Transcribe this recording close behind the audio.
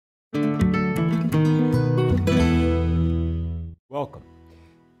Welcome.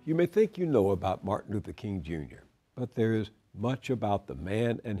 You may think you know about Martin Luther King Jr., but there is much about the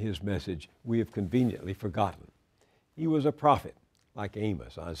man and his message we have conveniently forgotten. He was a prophet, like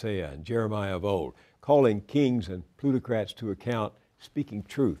Amos, Isaiah, and Jeremiah of old, calling kings and plutocrats to account, speaking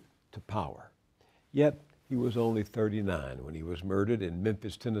truth to power. Yet he was only 39 when he was murdered in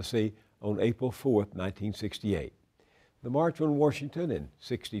Memphis, Tennessee on April 4, 1968. The March on Washington in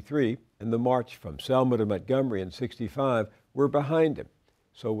 63 and the march from Selma to Montgomery in 65 were behind him.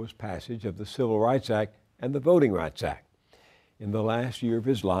 So was passage of the Civil Rights Act and the Voting Rights Act. In the last year of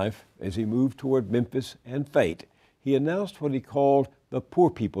his life, as he moved toward Memphis and fate, he announced what he called the Poor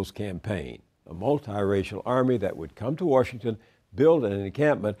People's Campaign, a multiracial army that would come to Washington, build an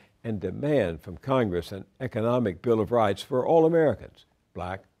encampment, and demand from Congress an economic Bill of Rights for all Americans,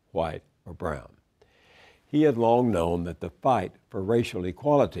 black, white, or brown. He had long known that the fight for racial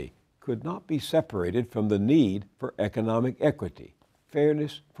equality could not be separated from the need for economic equity,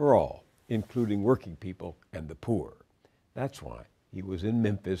 fairness for all, including working people and the poor. That's why he was in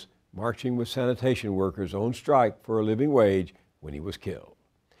Memphis marching with sanitation workers on strike for a living wage when he was killed.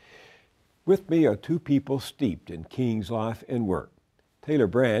 With me are two people steeped in King's life and work. Taylor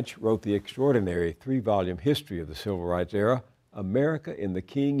Branch wrote the extraordinary 3-volume history of the Civil Rights era, America in the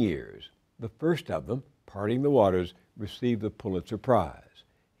King Years. The first of them, Parting the Waters, received the Pulitzer Prize.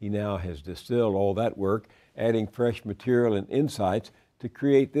 He now has distilled all that work, adding fresh material and insights to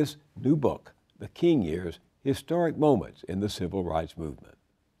create this new book, The King Years, Historic Moments in the Civil Rights Movement.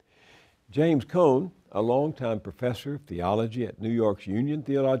 James Cone, a longtime professor of theology at New York's Union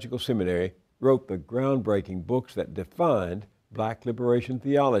Theological Seminary, wrote the groundbreaking books that defined Black liberation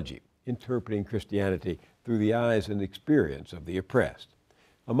theology, interpreting Christianity through the eyes and experience of the oppressed.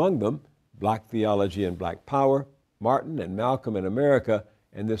 Among them, Black Theology and Black Power, Martin and Malcolm in America,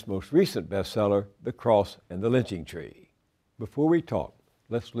 and this most recent bestseller, The Cross and the Lynching Tree. Before we talk,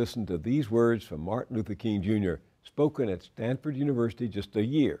 let's listen to these words from Martin Luther King Jr., spoken at Stanford University just a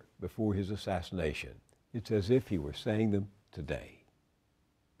year before his assassination. It's as if he were saying them today.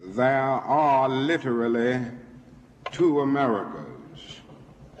 There are literally two Americas.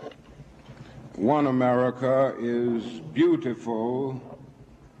 One America is beautiful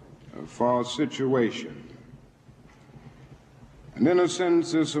for situation. And in a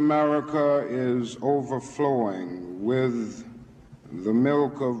sense, this America is overflowing with the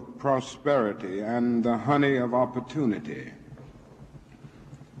milk of prosperity and the honey of opportunity.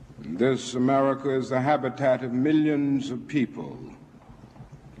 This America is the habitat of millions of people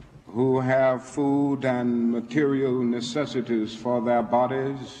who have food and material necessities for their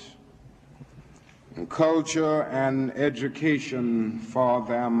bodies, and culture and education for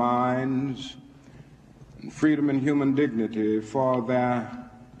their minds, and freedom and human dignity for their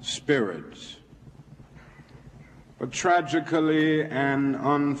spirits. But tragically and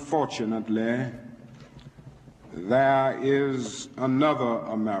unfortunately, there is another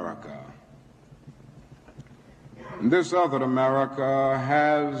America. And this other America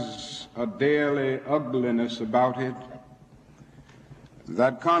has a daily ugliness about it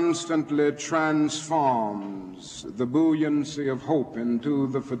that constantly transforms the buoyancy of hope into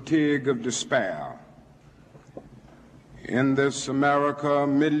the fatigue of despair. In this America,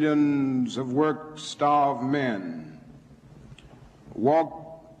 millions of work-starved men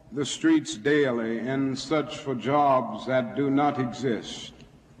walk the streets daily in search for jobs that do not exist.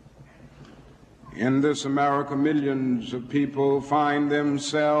 In this America, millions of people find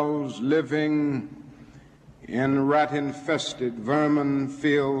themselves living in rat-infested,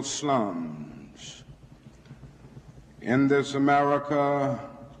 vermin-filled slums. In this America,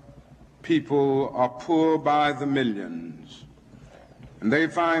 people are poor by the millions, and they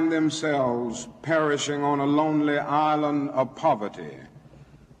find themselves perishing on a lonely island of poverty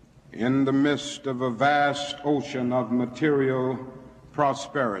in the midst of a vast ocean of material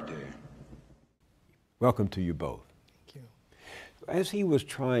prosperity. Welcome to you both. Thank you. As he was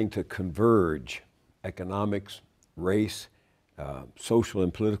trying to converge economics, race, social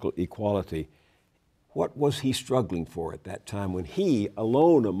and political equality, what was he struggling for at that time when he,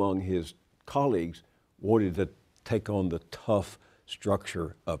 alone among his colleagues, wanted to take on the tough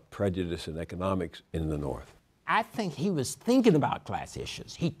structure of prejudice and economics in the North? I think he was thinking about class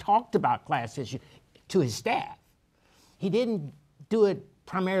issues. He talked about class issues to his staff. He didn't do it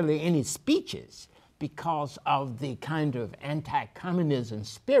primarily in his speeches because of the kind of anti-communism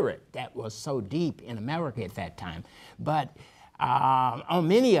spirit that was so deep in America at that time. But on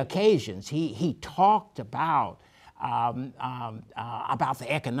many occasions, he talked about the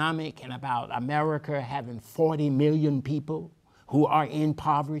economic and about America having 40 million people who are in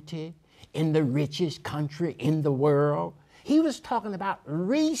poverty, in the richest country in the world. He was talking about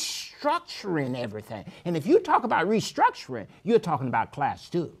restructuring everything. And if you talk about restructuring, you're talking about class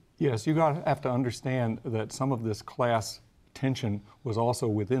too. Yes, you have to understand that some of this class tension was also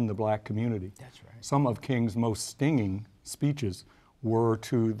within the black community. That's right. Some of King's most stinging speeches were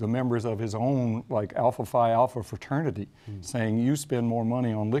to the members of his own, like Alpha Phi Alpha fraternity, saying, you spend more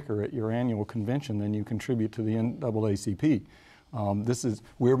money on liquor at your annual convention than you contribute to the NAACP.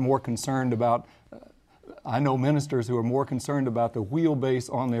 We're more concerned about, I know ministers who are more concerned about the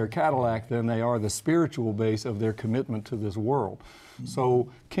wheelbase on their Cadillac than they are the spiritual base of their commitment to this world. So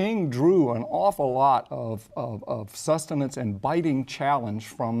King drew an awful lot of sustenance and biting challenge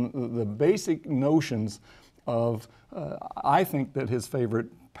from the basic notions of, I think that his favorite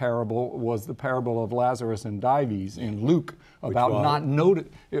parable was the parable of Lazarus and Dives in Luke, about not notice.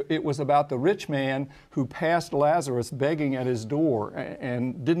 It was about the rich man who passed Lazarus begging at his door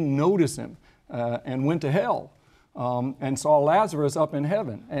and didn't notice him and went to hell and saw Lazarus up in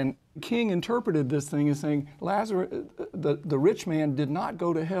heaven. And King interpreted this thing as saying Lazarus, the rich man did not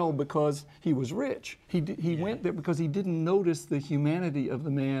go to hell because he was rich. He went there because he didn't notice the humanity of the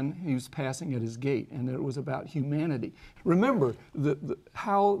man he was passing at his gate, and that it was about humanity. Remember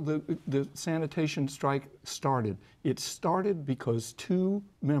how the sanitation strike started. It started because two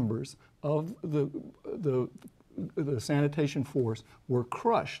members of the sanitation force were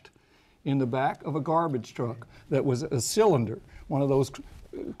crushed in the back of a garbage truck that was a cylinder, one of those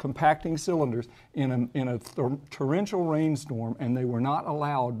compacting cylinders, in a torrential rainstorm, and they were not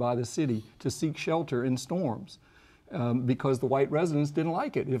allowed by the city to seek shelter in storms because the white residents didn't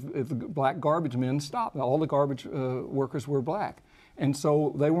like it if the black garbage men stopped. All the garbage workers were black. And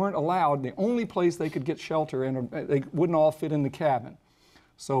so they weren't allowed. The only place they could get shelter, and they wouldn't all fit in the cabin.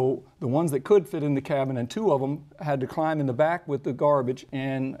 So the ones that could fit in the cabin, and two of them had to climb in the back with the garbage,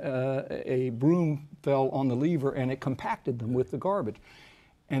 and a broom fell on the lever and it compacted them with the garbage.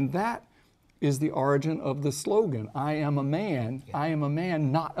 And that is the origin of the slogan, I am a man,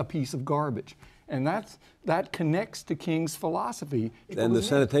 not a piece of garbage. And that connects to King's philosophy. And the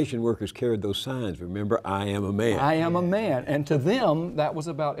sanitation workers carried those signs, remember, I am a man. I am a man. And to them, that was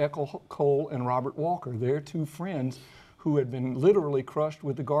about Ethel Cole and Robert Walker, their two friends who had been literally crushed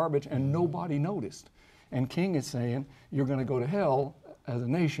with the garbage and nobody noticed. And King is saying, you're going to go to hell as a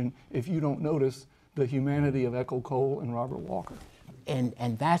nation if you don't notice the humanity of Ethel Cole and Robert Walker.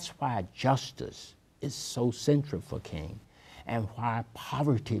 And that's why justice is so central for King, and why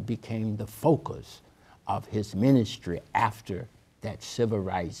poverty became the focus of his ministry after that civil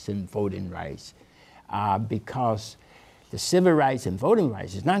rights and voting rights, because the civil rights and voting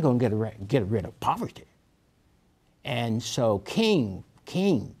rights is not going to get rid of poverty. And so King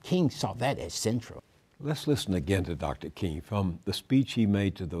saw that as central. Let's listen again to Dr. King from the speech he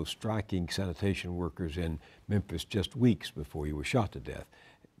made to those striking sanitation workers in Memphis just weeks before he was shot to death.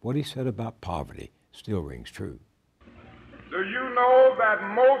 What he said about poverty still rings true. Do you know that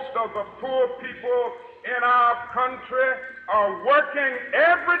most of the poor people in our country are working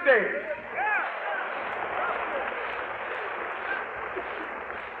every day?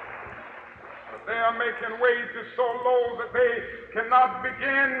 They are making wages so low that they cannot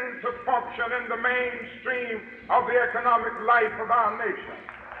begin to function in the mainstream of the economic life of our nation.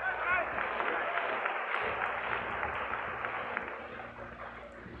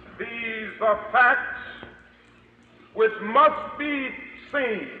 These are facts which must be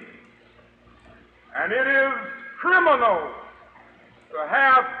seen, and it is criminal to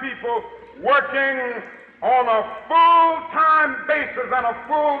have people working on a full-time basis and a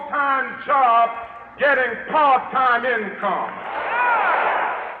full-time job getting part-time income.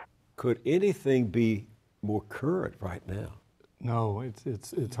 Could anything be more current right now? No,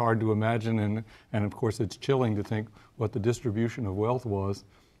 it's hard to imagine, and of course it's chilling to think what the distribution of wealth was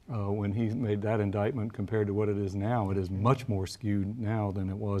when he made that indictment compared to what it is now. It is much more skewed now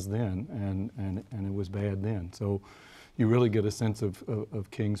than it was then, and it was bad then. So you really get a sense of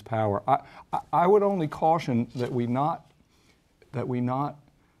King's power. I would only caution that we not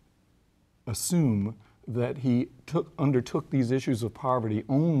assume that he undertook these issues of poverty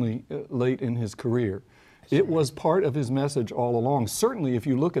only late in his career. It was part of his message all along. Certainly, if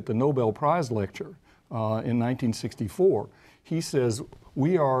you look at the Nobel Prize lecture in 1964, he says,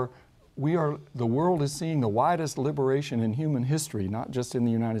 the world is seeing the widest liberation in human history, not just in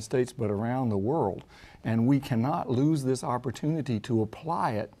the United States, but around the world. And we cannot lose this opportunity to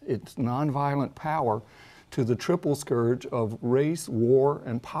apply its nonviolent power, to the triple scourge of race, war,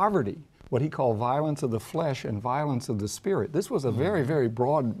 and poverty, what he called violence of the flesh and violence of the spirit. This was a very, very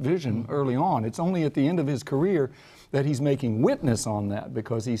broad vision early on. It's only at the end of his career that he's making witness on that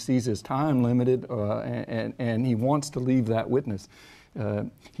because he sees his time limited and he wants to leave that witness.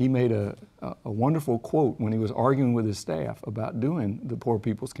 He made a wonderful quote when he was arguing with his staff about doing the Poor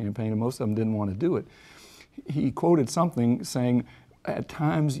People's Campaign, and most of them didn't want to do it. He quoted something saying, "At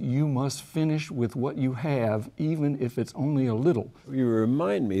times you must finish with what you have, even if it's only a little." You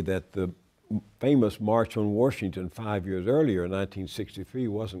remind me that the famous March on Washington 5 years earlier in 1963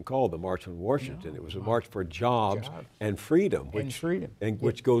 wasn't called the March on Washington. It was a march for jobs and freedom,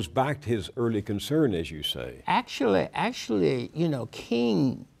 which goes back to his early concern, as you say. Actually, you know,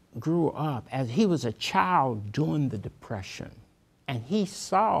 King grew up as he was a child during the Depression, and he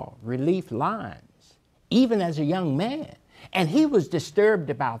saw relief lines, even as a young man, and he was disturbed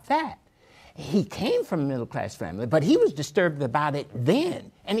about that. He came from a middle-class family, but he was disturbed about it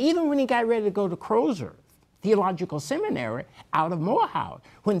then. And even when he got ready to go to Crozer Theological Seminary out of Morehouse,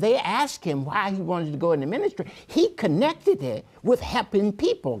 when they asked him why he wanted to go into ministry, he connected it with helping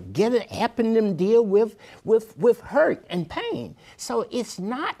people, helping them deal with hurt and pain. So it's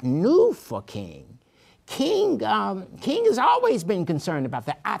not new for King. King has always been concerned about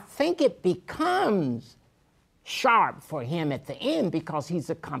that. I think it becomes sharp for him at the end because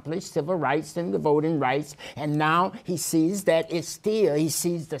he's accomplished civil rights and the voting rights, and now he sees that he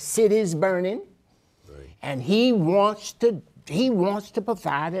sees the cities burning, and he wants to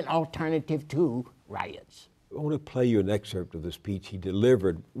provide an alternative to riots. I want to play you an excerpt of the speech he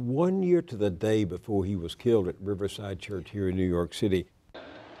delivered 1 year to the day before he was killed at Riverside Church here in New York City.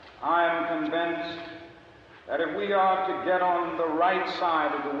 I am convinced that if we are to get on the right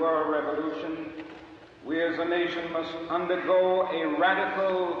side of the world revolution, we as a nation must undergo a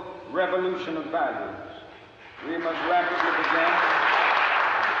radical revolution of values. We must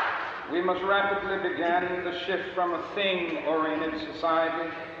rapidly begin the shift from a thing-oriented society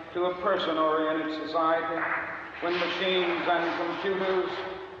to a person-oriented society, when machines and computers,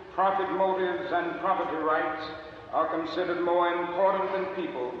 profit motives and property rights are considered more important than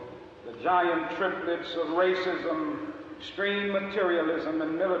people. The giant triplets of racism, extreme materialism,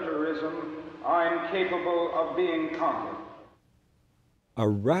 and militarism are incapable of being conquered. A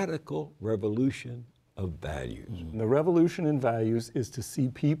radical revolution of values. The revolution in values is to see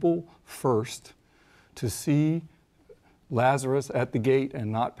people first, to see Lazarus at the gate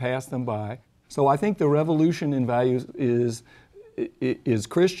and not pass them by. So I think the revolution in values is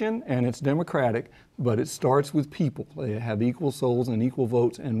Christian and it's democratic, but it starts with people. They have equal souls and equal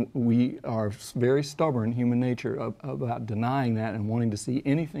votes, and we are very stubborn, human nature, about denying that and wanting to see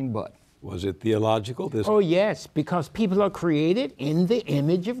anything but. Was it theological? Oh yes, because people are created in the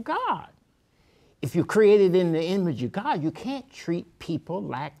image of God. If you're created in the image of God, you can't treat people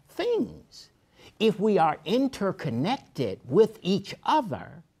like things. If we are interconnected with each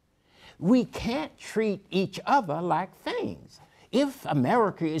other, we can't treat each other like things. If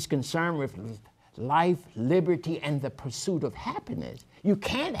America is concerned with life, liberty, and the pursuit of happiness, you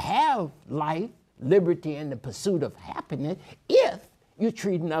can't have life, liberty, and the pursuit of happiness if you're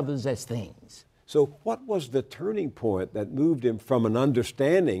treating others as things. So what was the turning point that moved him from an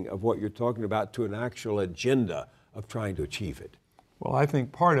understanding of what you're talking about to an actual agenda of trying to achieve it? Well, I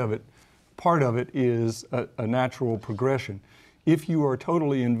think part of it is a natural progression. If you are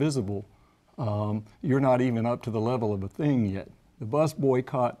totally invisible, you're not even up to the level of a thing yet. The bus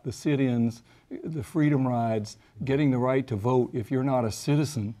boycott, the sit-ins, the freedom rides, getting the right to vote, if you're not a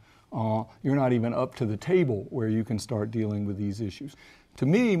citizen, you're not even up to the table where you can start dealing with these issues. To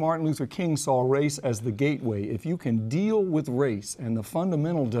me, Martin Luther King saw race as the gateway. If you can deal with race and the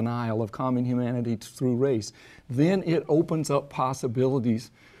fundamental denial of common humanity through race, then it opens up possibilities,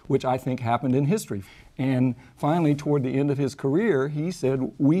 which I think happened in history. And finally, toward the end of his career, he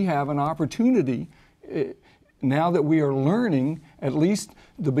said, we have an opportunity, now that we are learning at least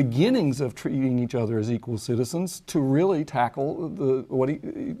the beginnings of treating each other as equal citizens, to really tackle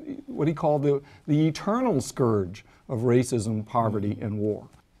what he called the eternal scourge of racism, poverty, and war.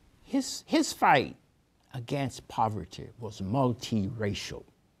 His fight against poverty was multiracial.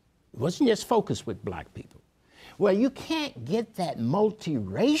 It wasn't just focused with black people. Well, you can't get that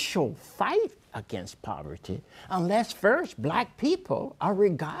multiracial fight against poverty unless first black people are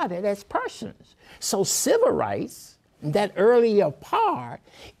regarded as persons. So civil rights, that earlier part,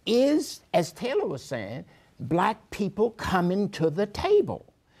 is, as Taylor was saying, black people coming to the table.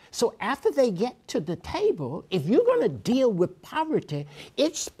 So after they get to the table, if you're going to deal with poverty,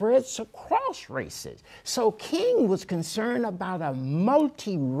 it spreads across races. So King was concerned about a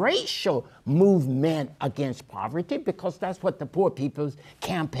multiracial movement against poverty because that's what the Poor People's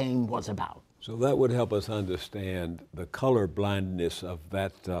Campaign was about. So that would help us understand the color blindness of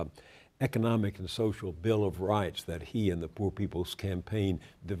that economic and social Bill of Rights that he and the Poor People's Campaign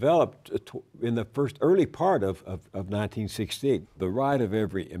developed in the early part of 1968. The right of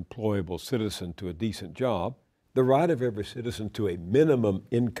every employable citizen to a decent job, the right of every citizen to a minimum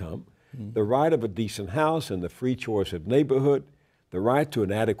income, the right of a decent house and the free choice of neighborhood, the right to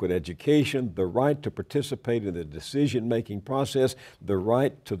an adequate education, the right to participate in the decision-making process, the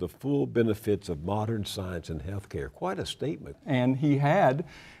right to the full benefits of modern science and healthcare. Quite a statement. And he had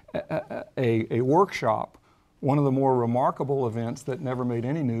a workshop, one of the more remarkable events that never made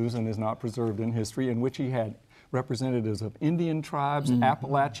any news and is not preserved in history, in which he had representatives of Indian tribes,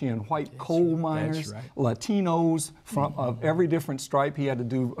 Appalachian white coal miners, Latinos of every different stripe. He had to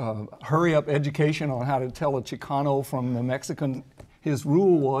do hurry-up education on how to tell a Chicano from the Mexican. His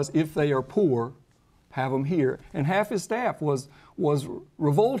rule was, if they are poor, have them here. And half his staff was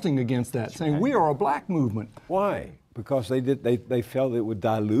revolting against that, saying, we are a black movement. Why? Because they felt it would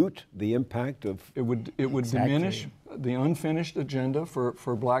dilute the impact of... It would diminish the unfinished agenda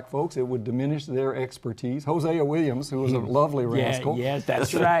for black folks. It would diminish their expertise. Hosea Williams, who was a lovely rascal. Yes,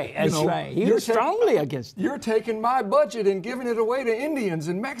 that's right. That's right. He was strongly against it. You're taking my budget and giving it away to Indians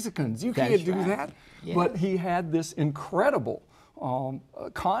and Mexicans. You can't do that. Yeah. But he had this incredible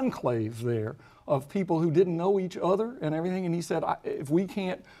conclave there of people who didn't know each other and everything. And he said, if we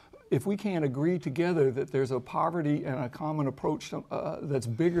can't agree together that there's a poverty and a common approach that's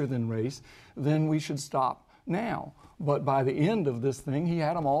bigger than race, then we should stop now. But by the end of this thing, he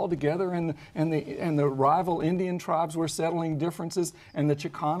had them all together, and the rival Indian tribes were settling differences, and the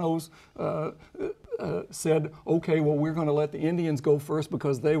Chicanos said, okay, well, we're going to let the Indians go first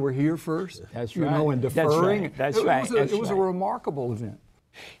because they were here first. That's right. You know, and deferring. That's right. It was a remarkable event.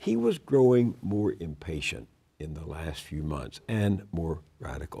 He was growing more impatient in the last few months and more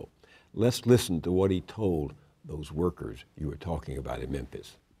radical. Let's listen to what he told those workers you were talking about in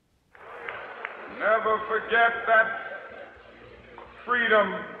Memphis. Never forget that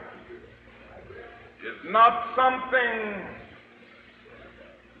freedom is not something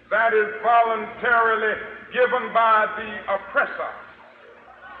that is voluntarily given by the oppressor.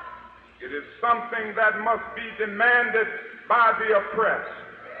 It is something that must be demanded by the oppressed.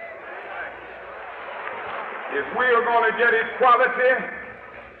 If we are going to get equality,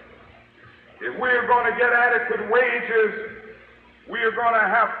 if we are going to get adequate wages, we are going to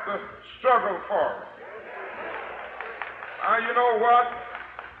have to struggle for it. Now, you know what?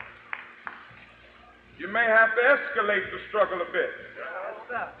 You may have to escalate the struggle a bit.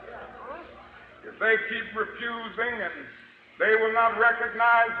 If they keep refusing and they will not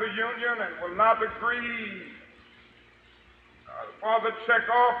recognize the union and will not agree for the check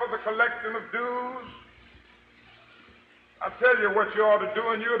off of the collection of dues, I tell you what you ought to do,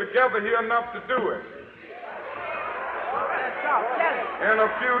 and you're together here enough to do it. In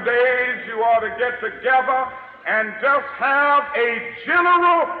a few days, you ought to get together and just have a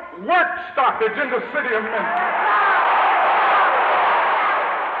general work stoppage in the city of Memphis.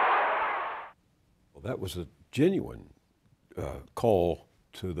 Well, that was a genuine call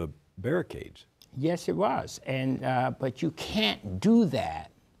to the barricades. Yes, it was. And but you can't do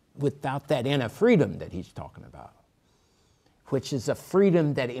that without that inner freedom that he's talking about, which is a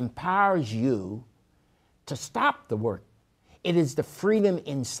freedom that empowers you to stop the work. It is the freedom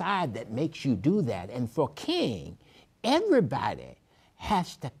inside that makes you do that. And for King, everybody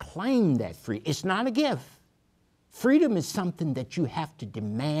has to claim that freedom. It's not a gift. Freedom is something that you have to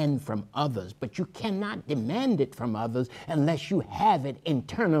demand from others, but you cannot demand it from others unless you have it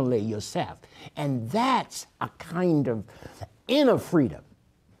internally yourself. And that's a kind of inner freedom.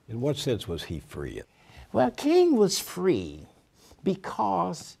 In what sense was he free? Well, King was free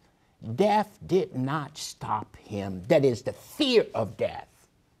because death did not stop him. That is, the fear of death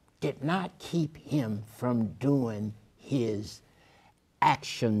did not keep him from doing his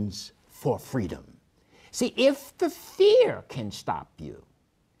actions for freedom. See, if the fear can stop you,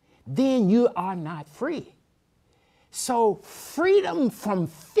 then you are not free. So freedom from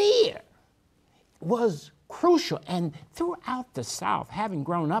fear was crucial. And throughout the South, having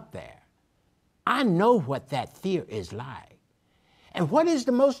grown up there, I know what that fear is like. And what is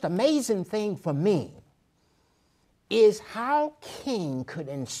the most amazing thing for me is how King could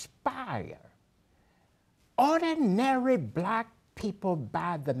inspire ordinary black people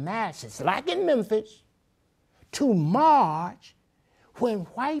by the masses, like in Memphis, to march when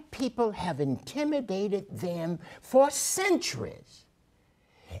white people have intimidated them for centuries.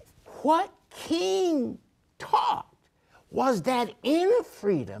 What King taught was that inner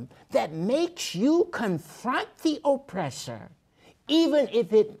freedom that makes you confront the oppressor, even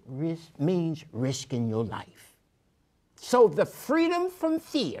if it means risking your life. So the freedom from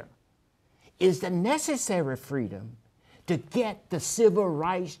fear is the necessary freedom to get the civil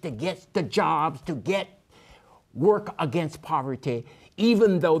rights, to get the jobs, to get work against poverty,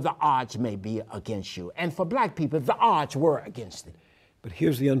 even though the odds may be against you. And for black people, the odds were against them. But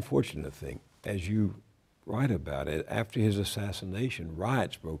here's the unfortunate thing. As you write about it, after his assassination,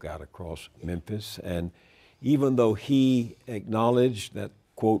 riots broke out across Memphis. And even though he acknowledged that,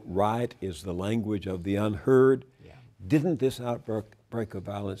 quote, riot is the language of the unheard, didn't this outbreak of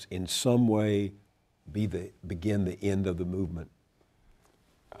violence in some way begin the end of the movement?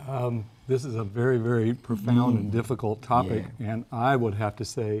 This is a very, very profound and difficult topic, and I would have to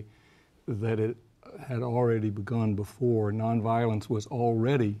say that it had already begun before. Nonviolence was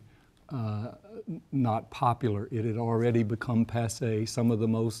already not popular. It had already become passé. Some of the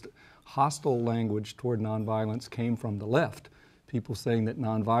most hostile language toward nonviolence came from the left. People saying that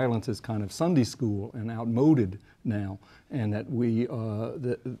nonviolence is kind of Sunday school and outmoded now, and that we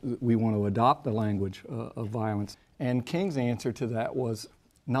want to adopt the language of violence. And King's answer to that was,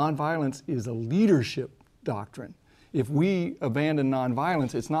 nonviolence is a leadership doctrine. If we abandon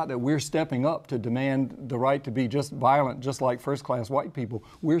nonviolence, it's not that we're stepping up to demand the right to be just violent, just like first-class white people.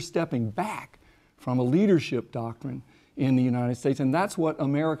 We're stepping back from a leadership doctrine in the United States, and that's what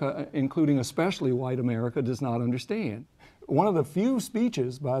America, including especially white America, does not understand. One of the few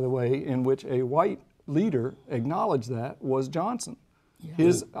speeches, by the way, in which a white leader acknowledged that was Johnson.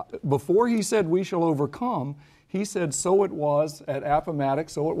 Before he said, "We shall overcome," he said, "So it was at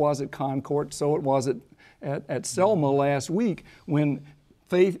Appomattox, so it was at Concord, so it was at Selma last week," when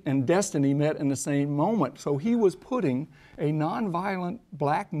faith and destiny met in the same moment. So he was putting a nonviolent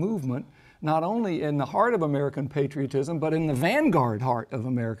black movement not only in the heart of American patriotism, but in the vanguard heart of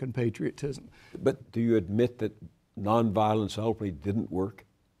American patriotism. But do you admit that nonviolence ultimately didn't work?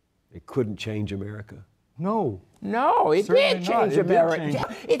 It couldn't change America? No. No, it did change America.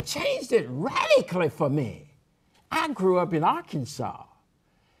 It It changed it radically for me. I grew up in Arkansas,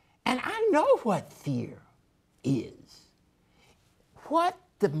 and I know what fear is. What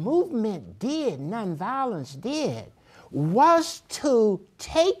the movement did, nonviolence did, was to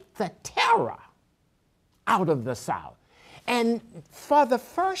take the terror out of the South. And for the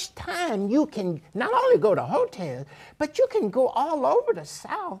first time, you can not only go to hotels, but you can go all over the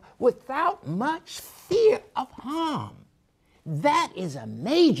South without much fear of harm. That is a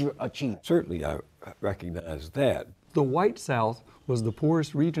major achievement. Certainly, I recognize that. The white South was the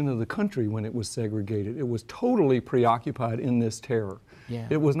poorest region of the country when it was segregated. It was totally preoccupied in this terror.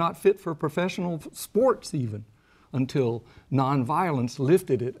 It was not fit for professional sports even until nonviolence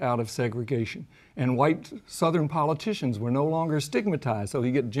lifted it out of segregation. And white Southern politicians were no longer stigmatized. So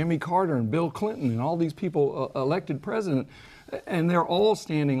you get Jimmy Carter and Bill Clinton and all these people elected president, and they're all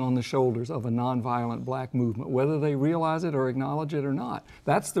standing on the shoulders of a nonviolent black movement, whether they realize it or acknowledge it or not.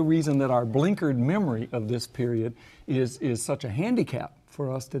 That's the reason that our blinkered memory of this period is such a handicap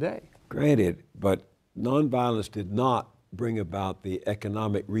for us today. Granted, but nonviolence did not bring about the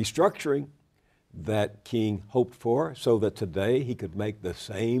economic restructuring that King hoped for, so that today he could make the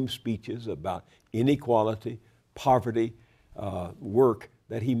same speeches about inequality, poverty, work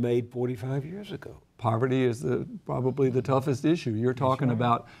that he made 45 years ago. Poverty is probably the toughest issue. You're talking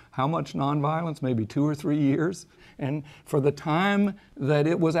about how much nonviolence, maybe 2 or 3 years, and for the time that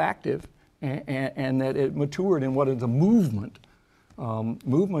it was active and that it matured in what is a movement.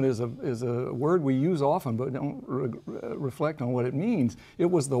 Movement is a word we use often, but don't reflect on what it means. It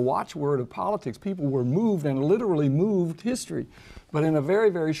was the watchword of politics. People were moved and literally moved history, but in a very,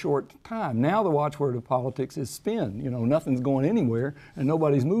 very short time. Now the watchword of politics is spin. You know, nothing's going anywhere and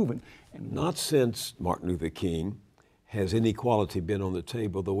nobody's moving. And not since Martin Luther King has inequality been on the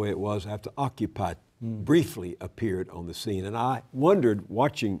table the way it was after Occupy briefly appeared on the scene. And I wondered,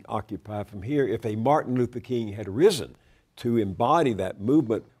 watching Occupy from here, if a Martin Luther King had risen to embody that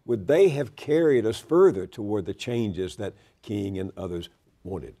movement, would they have carried us further toward the changes that King and others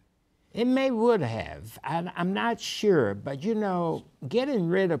wanted? It would have. I'm not sure, but you know, getting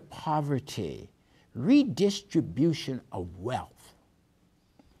rid of poverty, redistribution of wealth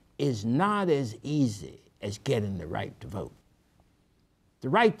is not as easy as getting the right to vote. The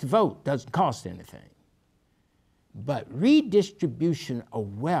right to vote doesn't cost anything, but redistribution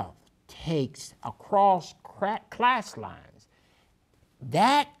of wealth takes across class lines.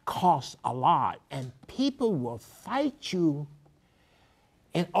 That costs a lot, and people will fight you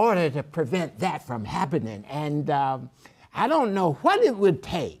in order to prevent that from happening. And I don't know what it would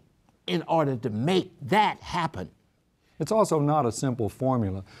take in order to make that happen. It's also not a simple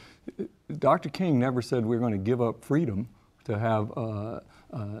formula. Dr. King never said we're going to give up freedom to have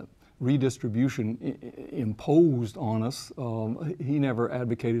redistribution imposed on us. He never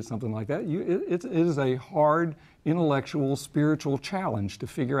advocated something like that. It is a hard intellectual, spiritual challenge to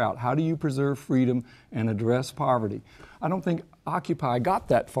figure out how do you preserve freedom and address poverty. I don't think Occupy got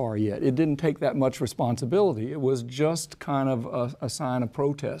that far yet. It didn't take that much responsibility. It was just kind of a sign of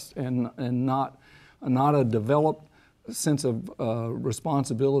protest and not a developed sense of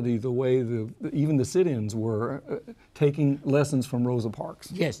responsibility the way even the sit-ins were taking lessons from Rosa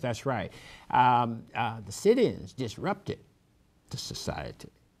Parks. Yes, that's right. The sit-ins disrupted the society.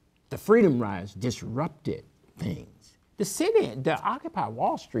 The Freedom Rides disrupted things. The Occupy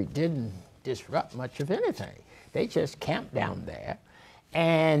Wall Street didn't disrupt much of anything. They just camped down there,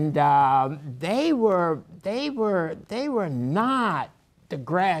 and they were not the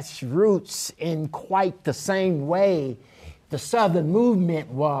grassroots in quite the same way the Southern movement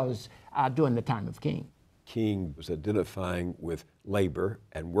was during the time of King. King was identifying with labor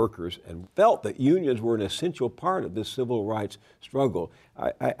and workers and felt that unions were an essential part of this civil rights struggle.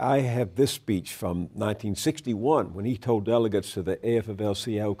 I have this speech from 1961 when he told delegates to the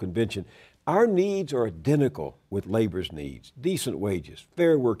AFL-CIO convention, "Our needs are identical with labor's needs: decent wages,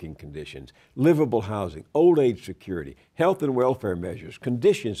 fair working conditions, livable housing, old age security, health and welfare measures,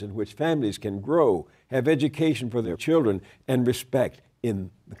 conditions in which families can grow, have education for their children, and respect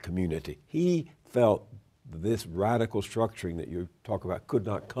in the community." He felt this radical structuring that you talk about could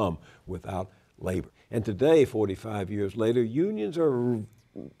not come without labor. And today, 45 years later, unions are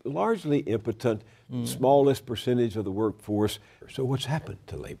largely impotent, smallest percentage of the workforce. So what's happened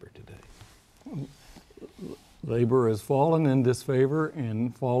to labor today? Labor has fallen in disfavor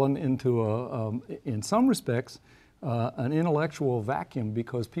and fallen into, in some respects, an intellectual vacuum,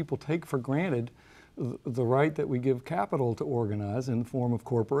 because people take for granted the right that we give capital to organize in the form of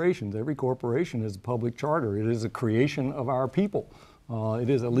corporations. Every corporation is a public charter. It is a creation of our people. It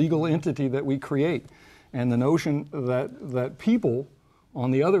is a legal entity that we create. And the notion that people,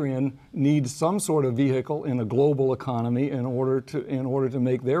 on the other end, need some sort of vehicle in a global economy in order to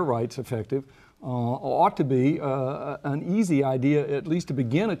make their rights effective ought to be an easy idea, at least to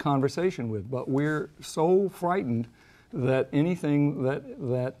begin a conversation with. But we're so frightened that anything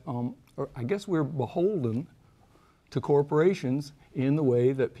or I guess we're beholden to corporations in the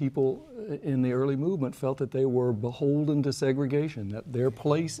way that people in the early movement felt that they were beholden to segregation, that their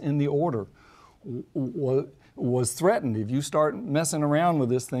place in the order was threatened. If you start messing around with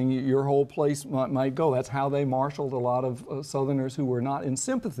this thing, your whole place might go. That's how they marshaled a lot of Southerners who were not in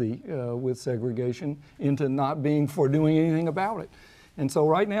sympathy with segregation into not being for doing anything about it. And so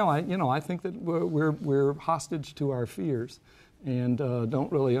right now, I think that we're hostage to our fears and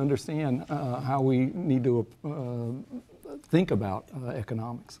don't really understand how we need to think about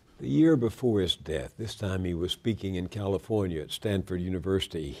economics. The year before his death, this time he was speaking in California at Stanford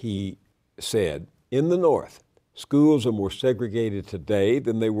University, he said, "In the North, schools are more segregated today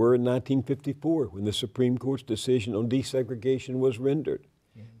than they were in 1954 when the Supreme Court's decision on desegregation was rendered.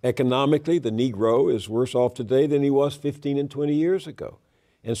 Economically, the Negro is worse off today than he was 15 and 20 years ago.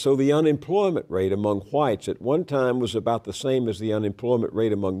 And so the unemployment rate among whites at one time was about the same as the unemployment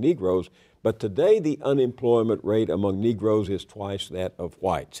rate among Negroes, but today the unemployment rate among Negroes is twice that of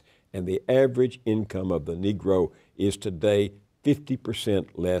whites. And the average income of the Negro is today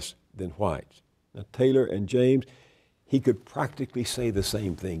 50% less than whites." Now, Taylor and James, he could practically say the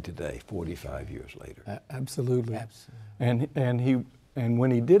same thing today, 45 years later. Absolutely. And when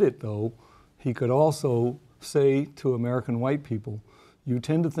he did it, though, he could also say to American white people, "You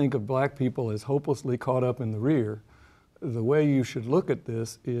tend to think of black people as hopelessly caught up in the rear. The way you should look at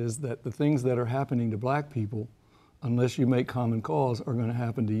this is that the things that are happening to black people, unless you make common cause, are going to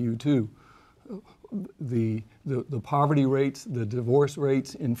happen to you too." The poverty rates, the divorce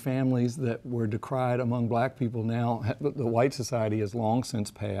rates in families that were decried among black people now, the white society has long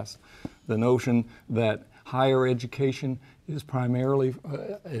since passed. The notion that higher education is primarily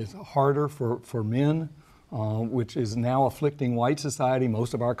is harder for men, which is now afflicting white society.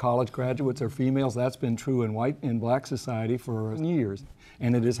 Most of our college graduates are females. That's been true in black society for years,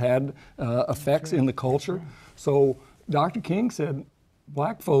 and it has had effects in the culture. So Dr. King said,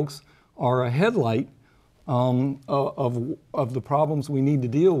 black folks are a headlight of the problems we need to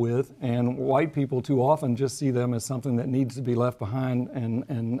deal with, and white people too often just see them as something that needs to be left behind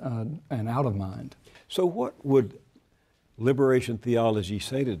and out of mind. So what would liberation theology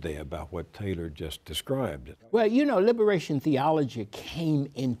say today about what Taylor just described? Well, liberation theology came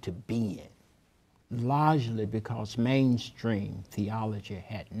into being largely because mainstream theology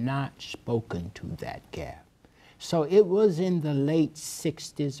had not spoken to that gap. So it was in the late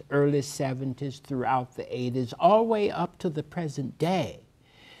 60s, early 70s, throughout the 80s, all the way up to the present day,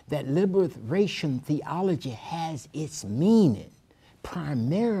 that liberation theology has its meaning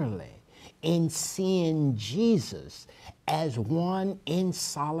primarily in seeing Jesus as one in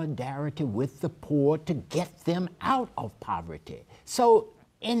solidarity with the poor to get them out of poverty. So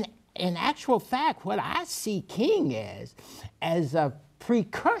in actual fact, what I see King as a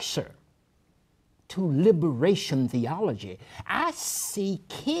precursor to liberation theology. I see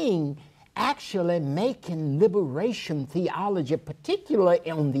King actually making liberation theology, particularly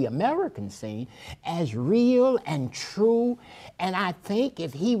on the American scene, as real and true. And I think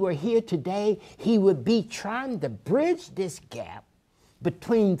if he were here today, he would be trying to bridge this gap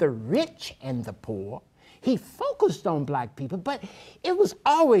between the rich and the poor. He focused on black people, but it was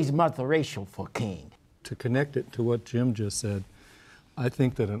always multiracial for King. To connect it to what Jim just said, I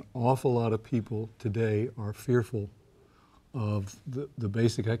think that an awful lot of people today are fearful of the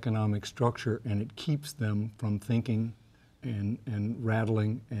basic economic structure, and it keeps them from thinking and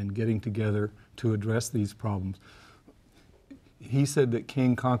rattling and getting together to address these problems. He said that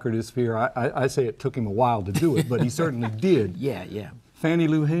King conquered his fear. I say it took him a while to do it, but he certainly did. Yeah. Fannie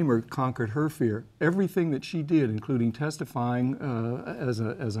Lou Hamer conquered her fear. Everything that she did, including testifying as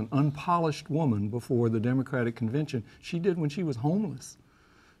an unpolished woman before the Democratic Convention, she did when she was homeless.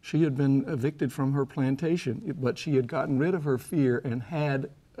 She had been evicted from her plantation, but she had gotten rid of her fear and had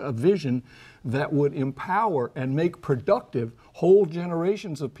a vision that would empower and make productive whole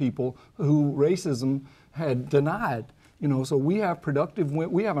generations of people who racism had denied. You know, so we have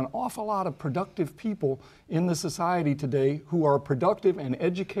an awful lot of productive people in the society today who are productive and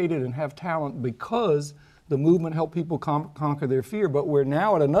educated and have talent because the movement helped people conquer their fear. But we're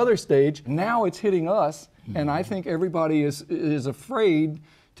now at another stage. Now it's hitting us, and I think everybody is afraid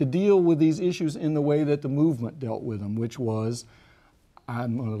to deal with these issues in the way that the movement dealt with them, which was,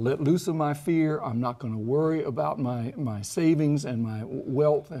 I'm going to let loose of my fear. I'm not going to worry about my savings and my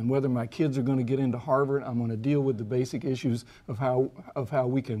wealth and whether my kids are going to get into Harvard. I'm going to deal with the basic issues of how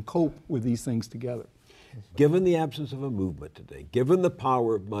we can cope with these things together. Given the absence of a movement today, given the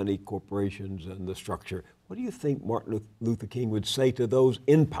power of money, corporations, and the structure, what do you think Martin Luther King would say to those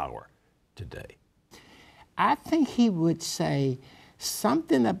in power today? I think he would say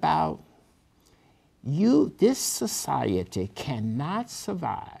something about, this society cannot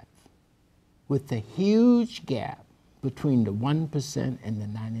survive with the huge gap between the 1% and the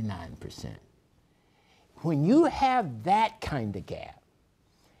 99%. When you have that kind of gap,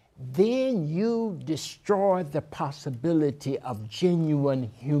 then you destroy the possibility of genuine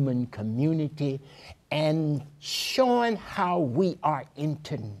human community and showing how we are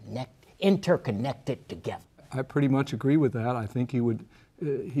interconnected together. I pretty much agree with that. I think he would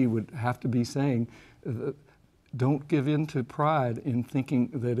have to be saying, don't give in to pride in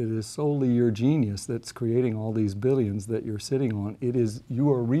thinking that it is solely your genius that's creating all these billions that you're sitting on. It is,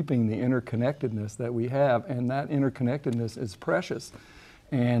 you are reaping the interconnectedness that we have, and that interconnectedness is precious.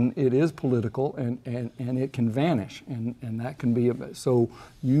 And it is political, and it can vanish, and that can be, so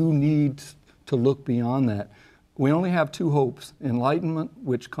you need to look beyond that. We only have two hopes: enlightenment,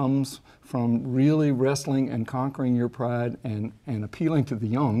 which comes from really wrestling and conquering your pride and appealing to the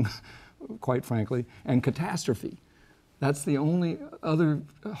young, quite frankly, and catastrophe. That's the only other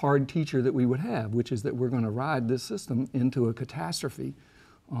hard teacher that we would have, which is that we're going to ride this system into a catastrophe.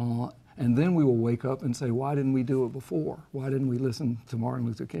 And then we will wake up and say, why didn't we do it before? Why didn't we listen to Martin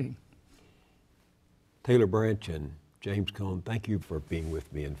Luther King? Taylor Branch and James Cone, thank you for being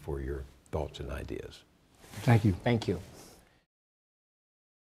with me and for your thoughts and ideas. Thank you. Thank you.